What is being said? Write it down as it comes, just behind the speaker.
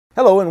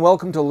Hello and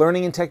welcome to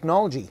Learning and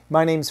Technology.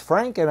 My name's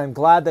Frank and I'm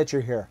glad that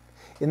you're here.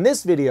 In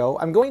this video,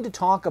 I'm going to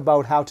talk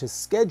about how to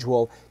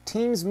schedule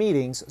Teams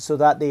meetings so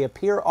that they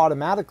appear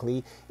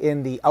automatically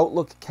in the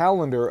Outlook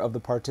calendar of the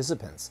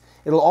participants.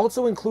 It'll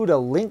also include a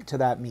link to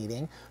that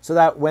meeting so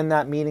that when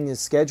that meeting is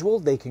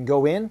scheduled, they can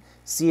go in,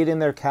 see it in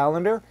their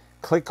calendar,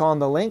 click on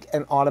the link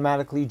and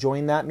automatically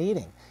join that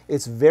meeting.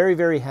 It's very,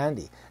 very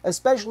handy,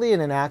 especially in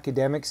an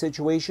academic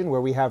situation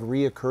where we have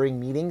reoccurring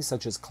meetings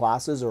such as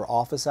classes or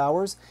office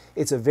hours.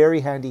 It's a very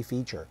handy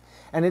feature.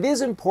 And it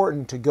is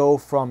important to go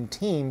from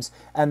Teams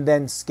and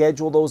then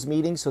schedule those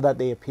meetings so that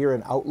they appear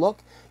in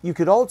Outlook. You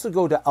could also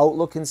go to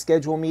Outlook and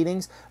schedule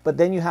meetings, but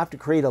then you have to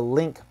create a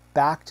link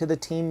back to the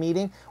team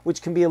meeting,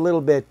 which can be a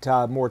little bit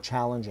more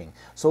challenging.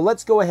 So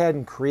let's go ahead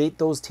and create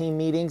those team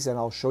meetings and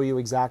I'll show you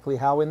exactly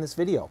how in this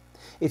video.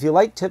 If you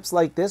like tips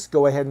like this,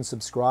 go ahead and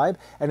subscribe.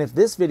 And if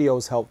this video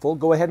is helpful,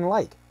 go ahead and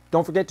like.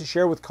 Don't forget to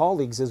share with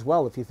colleagues as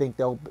well if you think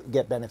they'll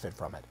get benefit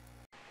from it.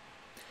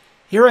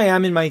 Here I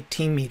am in my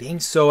team meeting.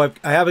 So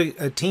I have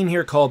a team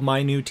here called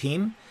My New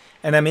Team,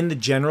 and I'm in the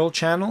general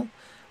channel.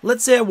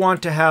 Let's say I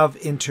want to have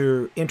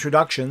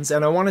introductions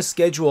and I want to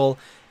schedule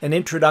an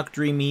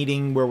introductory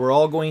meeting where we're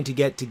all going to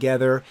get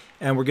together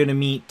and we're going to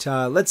meet,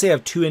 let's say I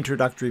have two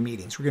introductory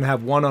meetings. We're going to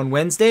have one on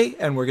Wednesday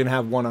and we're going to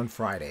have one on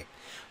Friday.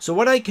 So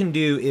what I can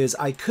do is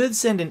I could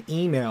send an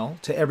email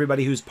to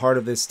everybody who's part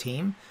of this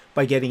team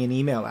by getting an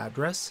email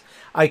address.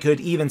 I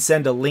could even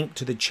send a link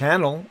to the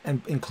channel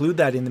and include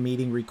that in the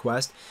meeting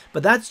request,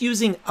 but that's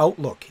using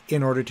Outlook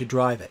in order to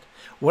drive it.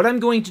 What I'm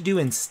going to do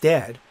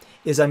instead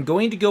is I'm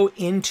going to go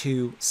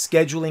into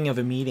scheduling of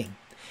a meeting.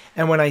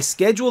 And when I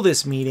schedule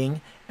this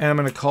meeting, and I'm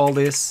going to call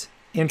this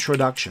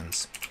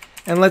introductions.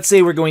 And let's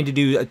say we're going to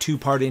do a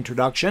two-part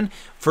introduction.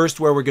 First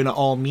where we're going to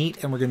all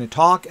meet and we're going to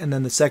talk, and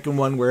then the second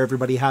one where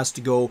everybody has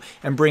to go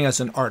and bring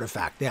us an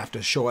artifact. They have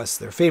to show us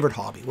their favorite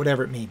hobby,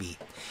 whatever it may be.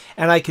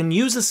 And I can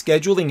use a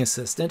scheduling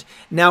assistant.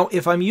 Now,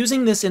 if I'm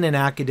using this in an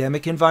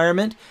academic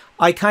environment,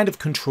 I kind of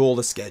control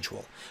the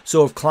schedule.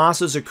 So if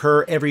classes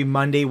occur every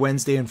Monday,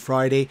 Wednesday, and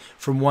Friday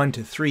from 1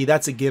 to 3,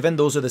 that's a given.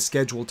 Those are the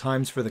scheduled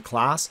times for the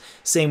class.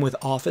 Same with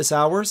office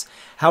hours.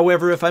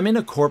 However, if I'm in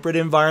a corporate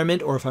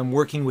environment or if I'm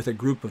working with a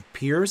group of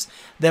peers,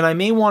 then I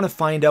may want to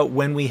find out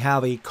when we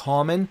have a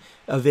common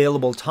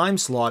available time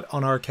slot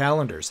on our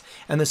calendars.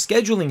 And the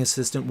scheduling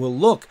assistant will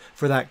look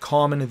for that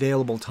common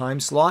available time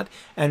slot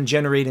and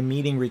generate a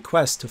meeting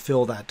request to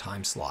fill that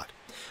time slot.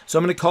 So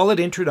I'm going to call it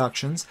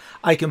introductions.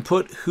 I can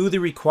put who the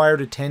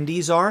required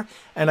attendees are,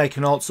 and I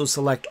can also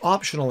select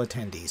optional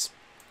attendees.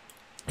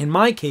 In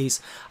my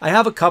case, I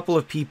have a couple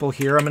of people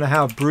here. I'm going to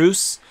have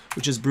Bruce,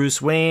 which is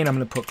Bruce Wayne. I'm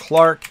going to put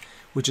Clark,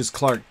 which is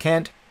Clark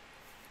Kent.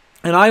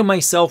 And I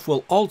myself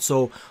will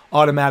also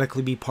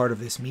automatically be part of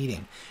this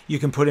meeting. You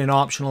can put in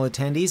optional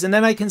attendees, and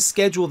then I can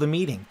schedule the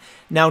meeting.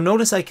 Now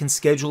notice I can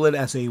schedule it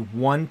as a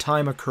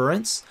one-time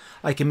occurrence.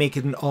 I can make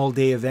it an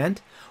all-day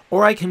event,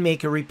 or I can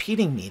make a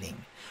repeating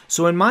meeting.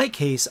 So in my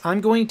case,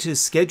 I'm going to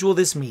schedule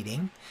this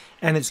meeting,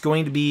 and it's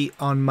going to be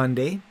on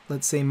Monday.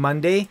 Let's say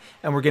Monday,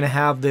 and we're going to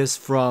have this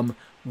from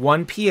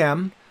 1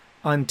 p.m.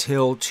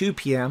 until 2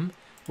 p.m.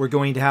 We're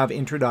going to have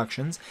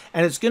introductions,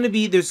 and there's going to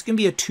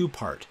be a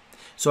two-part.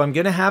 So I'm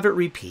going to have it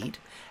repeat,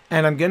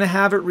 and I'm going to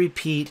have it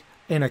repeat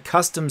in a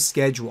custom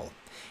schedule.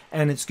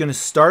 And it's going to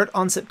start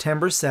on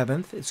September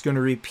 7th. It's going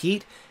to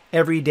repeat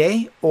every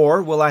day,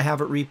 or will I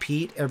have it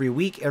repeat every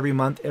week, every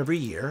month, every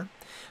year?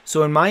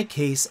 So in my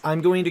case,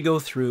 I'm going to go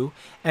through,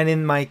 and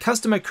in my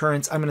custom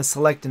occurrence, I'm going to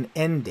select an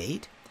end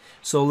date.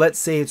 So let's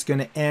say it's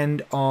going to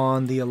end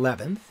on the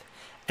 11th,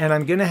 and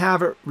I'm going to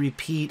have it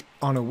repeat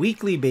on a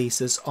weekly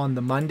basis on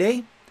the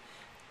Monday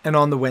and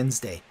on the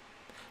Wednesday.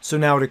 So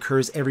now it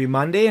occurs every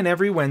Monday and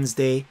every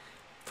Wednesday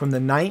from the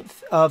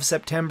 9th of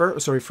September,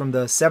 from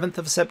the 7th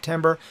of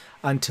September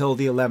until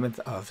the 11th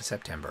of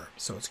September.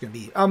 So it's going to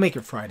be, I'll make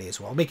it Friday as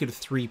well. I'll make it a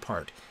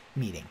three-part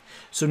meeting.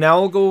 So now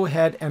I'll go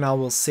ahead and I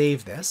will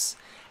save this.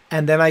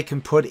 And then I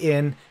can put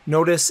in,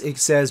 notice it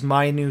says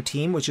My New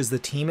Team, which is the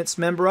team it's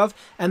a member of,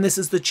 and this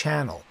is the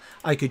channel.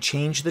 I could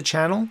change the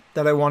channel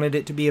that I wanted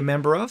it to be a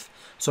member of,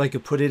 so I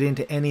could put it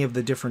into any of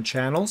the different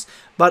channels,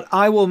 but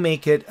I will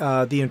make it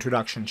the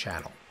introduction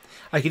channel.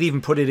 I could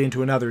even put it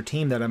into another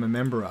team that I'm a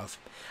member of.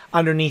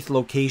 Underneath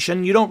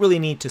location, you don't really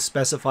need to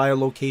specify a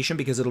location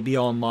because it'll be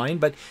online,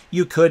 but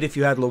you could, if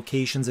you had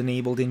locations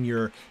enabled in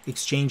your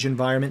Exchange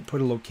environment,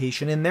 put a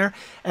location in there.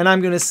 And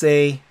I'm going to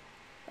say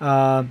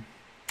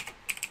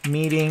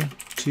meeting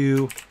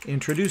to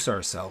introduce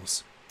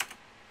ourselves.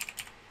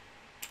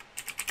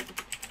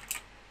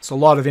 It's a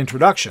lot of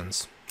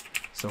introductions,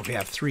 so we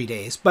have 3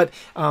 days, but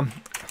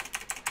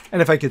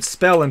and if I could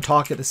spell and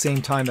talk at the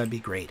same time, that'd be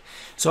great.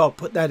 So I'll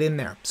put that in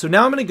there. So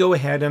now I'm going to go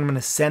ahead and I'm going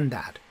to send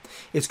that.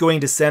 It's going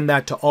to send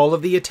that to all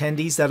of the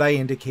attendees that I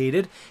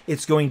indicated.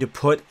 It's going to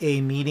put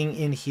a meeting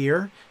in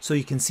here so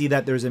you can see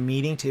that there's a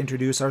meeting to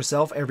introduce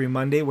ourselves every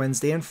Monday,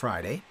 Wednesday, and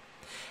Friday.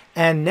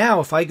 And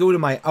now if I go to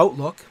my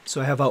Outlook,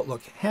 so I have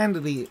Outlook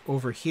handily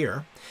over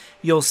here,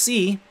 you'll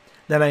see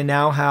that I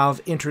now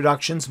have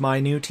introductions, My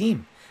New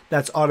Team.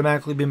 That's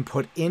automatically been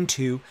put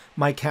into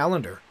my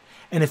calendar.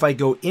 And if I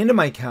go into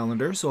my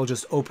calendar, so I'll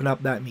just open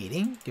up that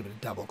meeting, give it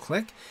a double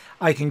click,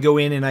 I can go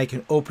in and I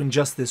can open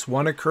just this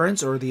one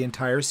occurrence or the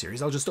entire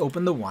series. I'll just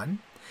open the one.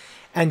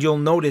 And you'll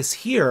notice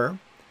here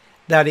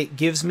that it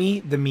gives me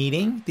the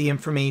meeting, the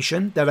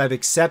information that I've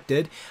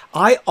accepted.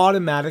 I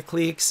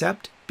automatically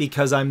accept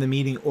because I'm the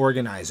meeting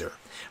organizer.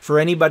 For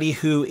anybody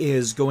who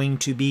is going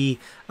to be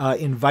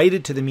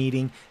invited to the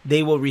meeting,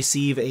 they will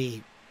receive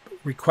a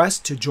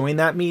request to join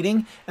that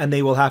meeting, and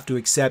they will have to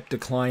accept,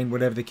 decline,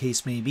 whatever the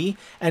case may be.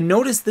 And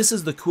notice this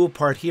is the cool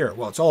part here.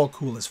 Well, it's all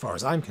cool as far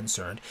as I'm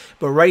concerned,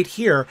 but right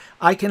here,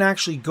 I can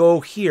actually go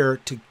here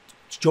to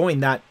join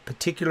that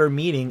particular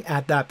meeting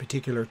at that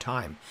particular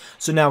time.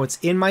 So now it's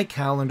in my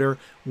calendar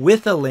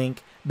with a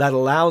link that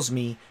allows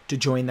me to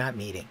join that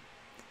meeting.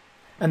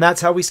 And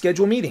that's how we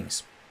schedule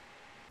meetings.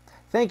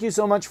 Thank you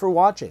so much for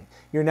watching.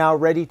 You're now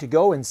ready to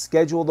go and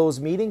schedule those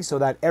meetings so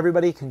that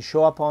everybody can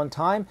show up on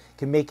time,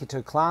 can make it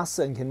to class,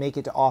 and can make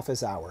it to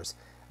office hours.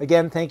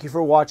 Again, thank you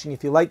for watching.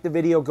 If you liked the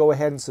video, go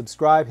ahead and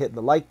subscribe, hit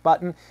the like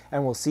button,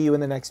 and we'll see you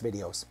in the next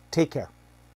videos. Take care.